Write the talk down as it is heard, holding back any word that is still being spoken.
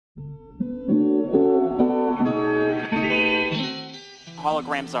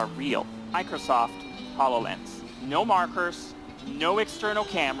Holograms are real. Microsoft HoloLens. No markers, no external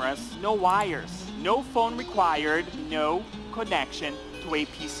cameras, no wires, no phone required, no connection to a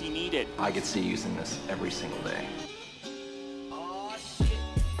PC needed. I could see using this every single day.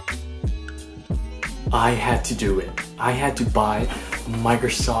 I had to do it. I had to buy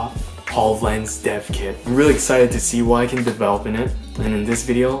Microsoft HoloLens dev kit. I'm really excited to see what I can develop in it, and in this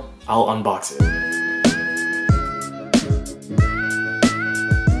video, I'll unbox it.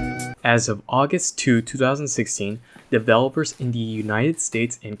 As of August 2, 2016, developers in the United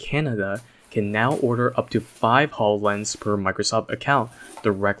States and Canada can now order up to 5 HoloLens per Microsoft account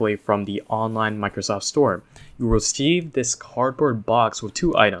directly from the online Microsoft Store. You will receive this cardboard box with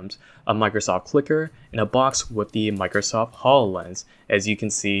 2 items, a Microsoft clicker and a box with the Microsoft HoloLens, as you can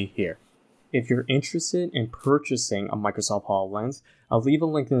see here. If you're interested in purchasing a Microsoft HoloLens, I'll leave a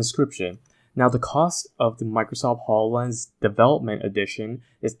link in the description. Now, the cost of the Microsoft HoloLens Development Edition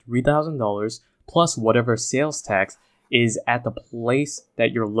is $3,000 plus whatever sales tax is at the place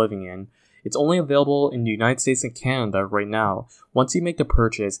that you're living in. It's only available in the United States and Canada right now. Once you make the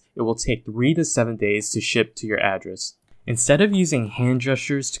purchase, it will take 3 to 7 days to ship to your address. Instead of using hand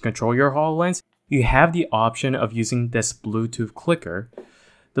gestures to control your HoloLens, you have the option of using this Bluetooth clicker.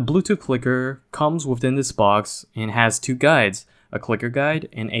 The Bluetooth clicker comes within this box and has 2 guides, a clicker guide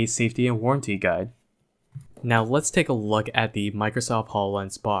and a safety and warranty guide. Now let's take a look at the Microsoft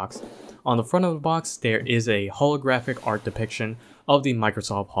HoloLens box. On the front of the box, there is a holographic art depiction of the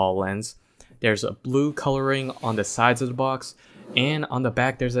Microsoft HoloLens. There's a blue coloring on the sides of the box, and on the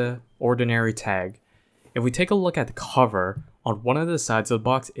back there's an ordinary tag. If we take a look at the cover, on one of the sides of the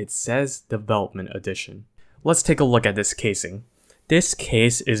box it says Development Edition. Let's take a look at this casing. This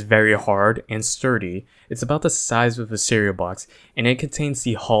case is very hard and sturdy. It's about the size of a cereal box, and it contains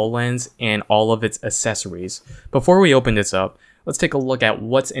the HoloLens and all of its accessories. Before we open this up, let's take a look at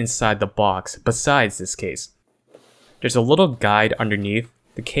what's inside the box besides this case. There's a little guide underneath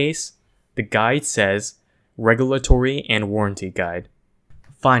the case. The guide says Regulatory and Warranty Guide.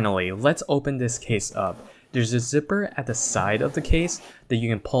 Finally, let's open this case up. There's a zipper at the side of the case that you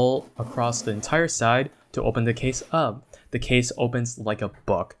can pull across the entire side to open the case up. The case opens like a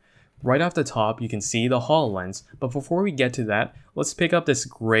book. Right off the top, you can see the HoloLens, but before we get to that, let's pick up this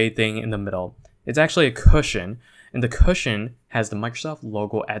gray thing in the middle. It's actually a cushion, and the cushion has the Microsoft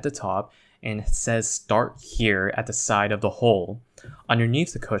logo at the top and it says Start Here at the side of the hole.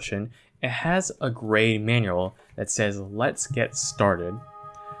 Underneath the cushion, it has a gray manual that says Let's Get Started.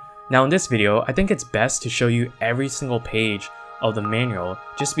 Now in this video, I think it's best to show you every single page of the manual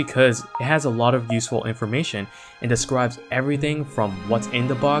just because it has a lot of useful information and describes everything from what's in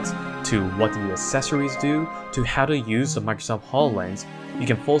the box to what the accessories do to how to use the Microsoft HoloLens. You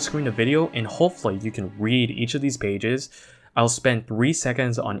can full screen the video and hopefully you can read each of these pages. I'll spend 3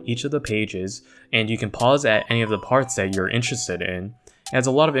 seconds on each of the pages and you can pause at any of the parts that you're interested in. It has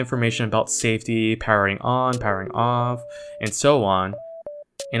a lot of information about safety, powering on, powering off, and so on,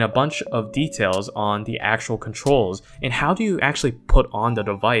 and a bunch of details on the actual controls and how do you actually put on the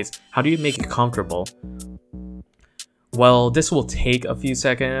device, how do you make it comfortable. Well, this will take a few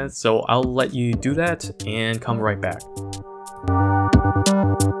seconds, so I'll let you do that and come right back.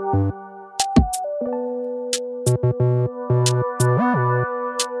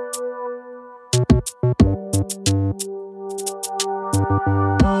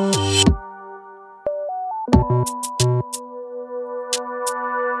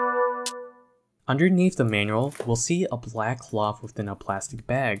 Underneath the manual, we'll see a black cloth within a plastic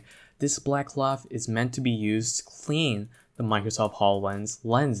bag. This black cloth is meant to be used to clean the Microsoft HoloLens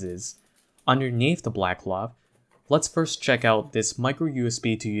lenses. Underneath the black cloth, let's first check out this micro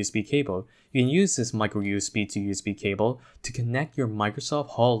USB to USB cable. You can use this micro USB to USB cable to connect your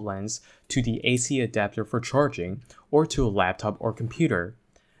Microsoft HoloLens to the AC adapter for charging or to a laptop or computer.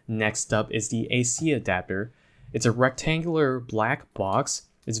 Next up is the AC adapter. It's a rectangular black box.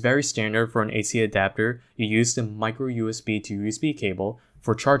 It's very standard for an AC adapter. You use the micro USB to USB cable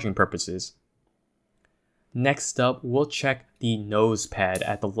for charging purposes. Next up, we'll check the nose pad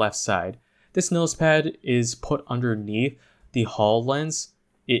at the left side. This nose pad is put underneath the HoloLens.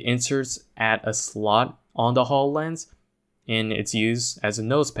 It inserts at a slot on the HoloLens and it's used as a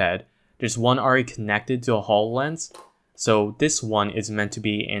nose pad. There's one already connected to a HoloLens, so this one is meant to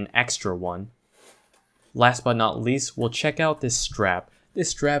be an extra one. Last but not least, we'll check out this strap.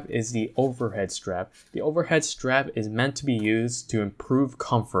 This strap is the overhead strap. The overhead strap is meant to be used to improve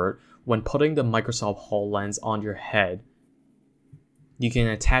comfort when putting the Microsoft HoloLens on your head. You can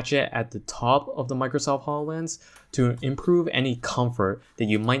attach it at the top of the Microsoft HoloLens to improve any comfort that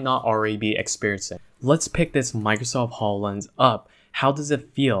you might not already be experiencing. Let's pick this Microsoft HoloLens up. How does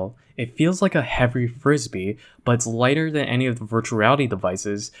it feel? It feels like a heavy frisbee, but it's lighter than any of the virtual reality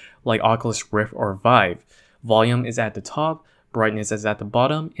devices like Oculus Rift or Vive. Volume is at the top, brightness is at the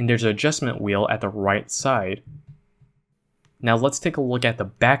bottom, and there's an adjustment wheel at the right side. Now let's take a look at the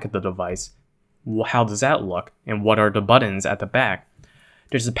back of the device. How does that look? And what are the buttons at the back?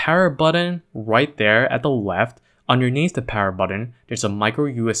 There's a power button right there at the left. Underneath the power button, there's a micro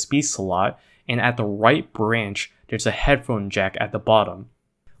USB slot, and at the right branch, there's a headphone jack at the bottom.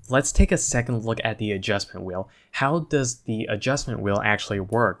 Let's take a second look at the adjustment wheel. How does the adjustment wheel actually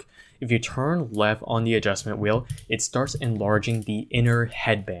work? If you turn left on the adjustment wheel, it starts enlarging the inner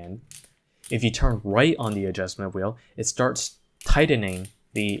headband. If you turn right on the adjustment wheel, it starts tightening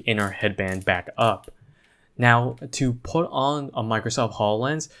the inner headband back up. Now, to put on a Microsoft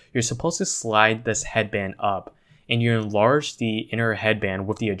HoloLens, you're supposed to slide this headband up, and you enlarge the inner headband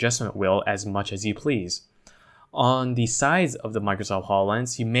with the adjustment wheel as much as you please. On the sides of the Microsoft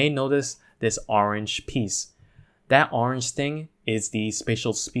HoloLens, you may notice this orange piece. That orange thing is the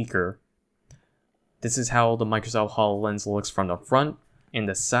spatial speaker. This is how the Microsoft HoloLens looks from the front and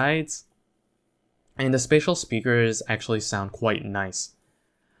the sides. And the spatial speakers actually sound quite nice.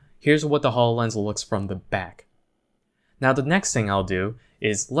 Here's what the HoloLens looks from the back. Now the next thing I'll do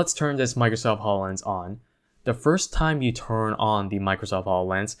is let's turn this Microsoft HoloLens on. The first time you turn on the Microsoft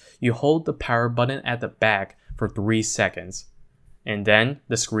HoloLens, you hold the power button at the back for 3 seconds. And then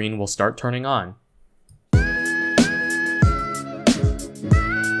the screen will start turning on.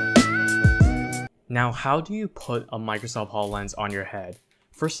 Now how do you put a Microsoft HoloLens on your head?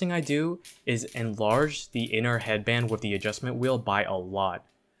 First thing I do is enlarge the inner headband with the adjustment wheel by a lot.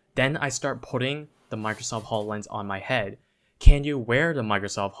 Then I start putting the Microsoft HoloLens on my head. Can you wear the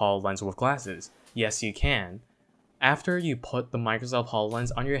Microsoft HoloLens with glasses? Yes, you can. After you put the Microsoft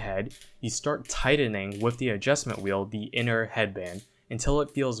HoloLens on your head, you start tightening with the adjustment wheel the inner headband until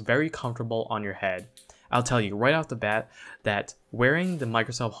it feels very comfortable on your head. I'll tell you right off the bat that wearing the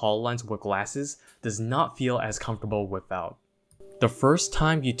Microsoft HoloLens with glasses does not feel as comfortable without. The first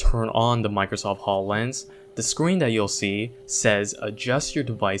time you turn on the Microsoft HoloLens, the screen that you'll see says adjust your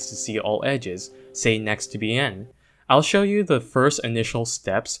device to see all edges, say next to begin. I'll show you the first initial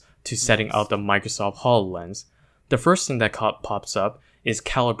steps to setting up the Microsoft HoloLens. The first thing that pops up is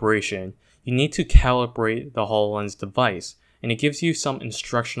calibration. You need to calibrate the HoloLens device, and it gives you some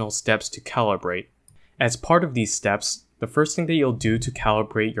instructional steps to calibrate. As part of these steps, the first thing that you'll do to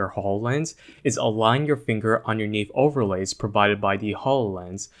calibrate your HoloLens is align your finger underneath overlays provided by the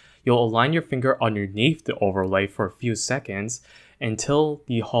HoloLens. You'll align your finger underneath the overlay for a few seconds until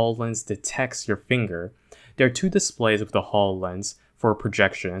the HoloLens detects your finger. There are 2 displays with the HoloLens for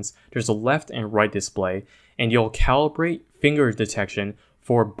projections. There's a left and right display, and you'll calibrate finger detection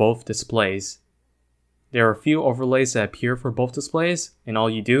for both displays. There are a few overlays that appear for both displays, and all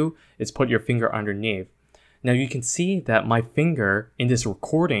you do is put your finger underneath. Now you can see that my finger in this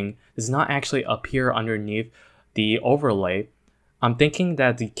recording does not actually appear underneath the overlay. I'm thinking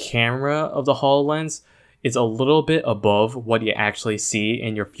that the camera of the HoloLens is a little bit above what you actually see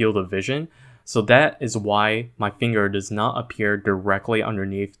in your field of vision, so that is why my finger does not appear directly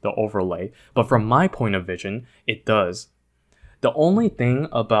underneath the overlay, but from my point of vision, it does. The only thing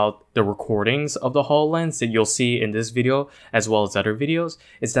about the recordings of the HoloLens that you'll see in this video, as well as other videos,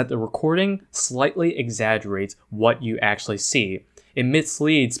 is that the recording slightly exaggerates what you actually see. It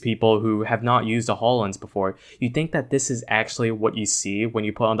misleads people who have not used the HoloLens before. You think that this is actually what you see when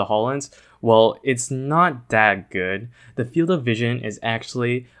you put on the HoloLens? Well, it's not that good. The field of vision is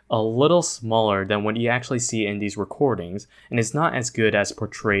actually a little smaller than what you actually see in these recordings, and it's not as good as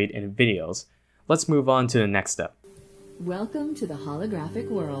portrayed in videos. Let's move on to the next step. Welcome to the holographic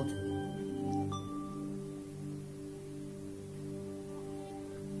world.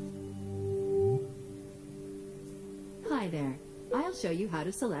 Hi there. I'll show you how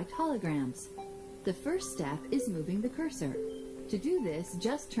to select holograms. The first step is moving the cursor. To do this,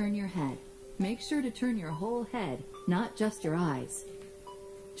 just turn your head. Make sure to turn your whole head, not just your eyes.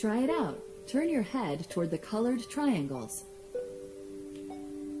 Try it out. Turn your head toward the colored triangles.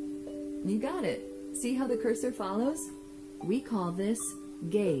 You got it. See how the cursor follows? We call this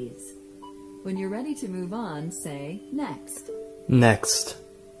gaze. When you're ready to move on, say next. Next.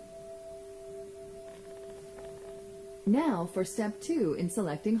 Now for step 2 in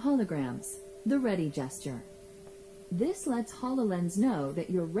selecting holograms, the ready gesture. This lets HoloLens know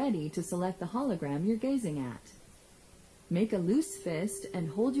that you're ready to select the hologram you're gazing at. Make a loose fist and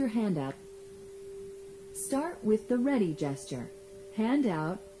hold your hand up. Start with the ready gesture. hand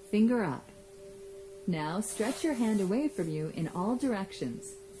out, finger up. Now stretch your hand away from you in all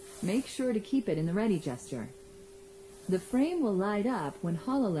directions. Make sure to keep it in the ready gesture. The frame will light up when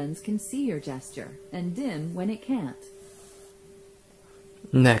HoloLens can see your gesture, and dim when it can't.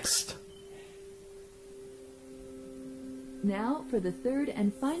 Next. Now for the third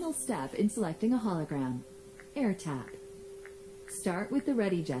and final step in selecting a hologram, air tap. Start with the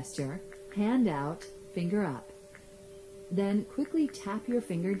ready gesture, hand out, finger up. Then quickly tap your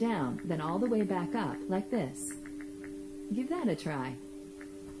finger down, then all the way back up, like this. Give that a try.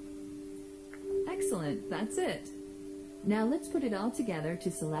 Excellent, that's it. Now let's put it all together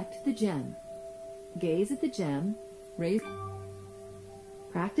to select the gem. Gaze at the gem, raise...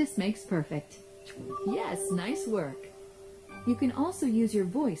 Practice makes perfect. Yes, nice work. You can also use your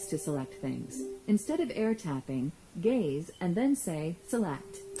voice to select things. Instead of air tapping, gaze and then say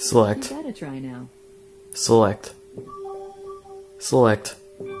select. Select. Give that a try now. Select. Select.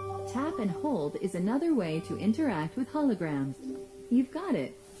 Tap and hold is another way to interact with holograms. You've got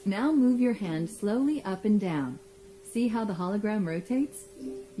it. Now move your hand slowly up and down. See how the hologram rotates?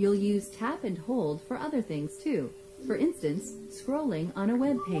 You'll use tap and hold for other things too. For instance, scrolling on a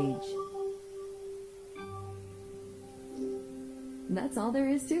web page. That's all there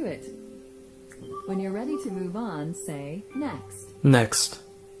is to it. When you're ready to move on, say next. Next.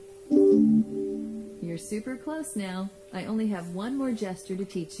 You're super close now. I only have one more gesture to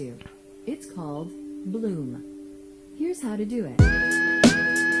teach you. It's called bloom. Here's how to do it.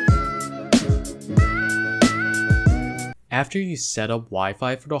 After you set up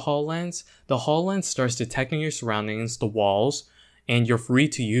Wi-Fi for the HoloLens starts detecting your surroundings, the walls, and you're free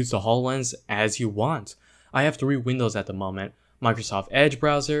to use the HoloLens as you want. I have 3 windows at the moment: Microsoft Edge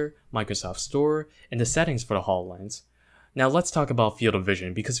browser, Microsoft Store, and the settings for the HoloLens. Now let's talk about field of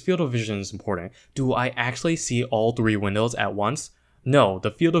vision, because field of vision is important. Do I actually see all 3 windows at once? No,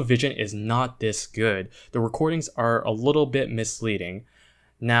 the field of vision is not this good. The recordings are a little bit misleading.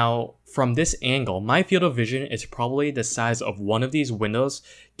 Now, from this angle, my field of vision is probably the size of one of these windows,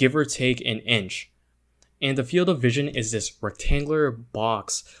 give or take an inch. And the field of vision is this rectangular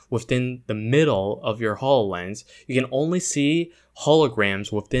box within the middle of your HoloLens. You can only see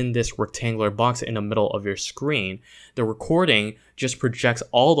holograms within this rectangular box in the middle of your screen. The recording just projects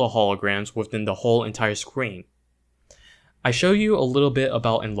all the holograms within the whole entire screen. I show you a little bit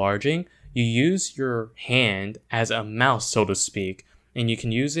about enlarging. You use your hand as a mouse, so to speak, and you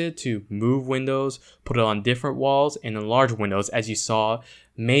can use it to move windows, put it on different walls, and enlarge windows, as you saw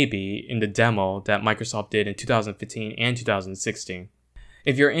maybe in the demo that Microsoft did in 2015 and 2016.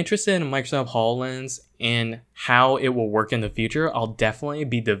 If you're interested in Microsoft HoloLens and how it will work in the future, I'll definitely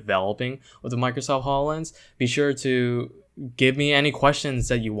be developing with the Microsoft HoloLens. Be sure to give me any questions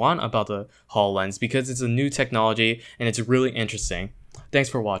that you want about the HoloLens, because it's a new technology and it's really interesting. Thanks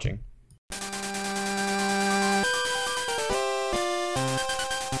for watching.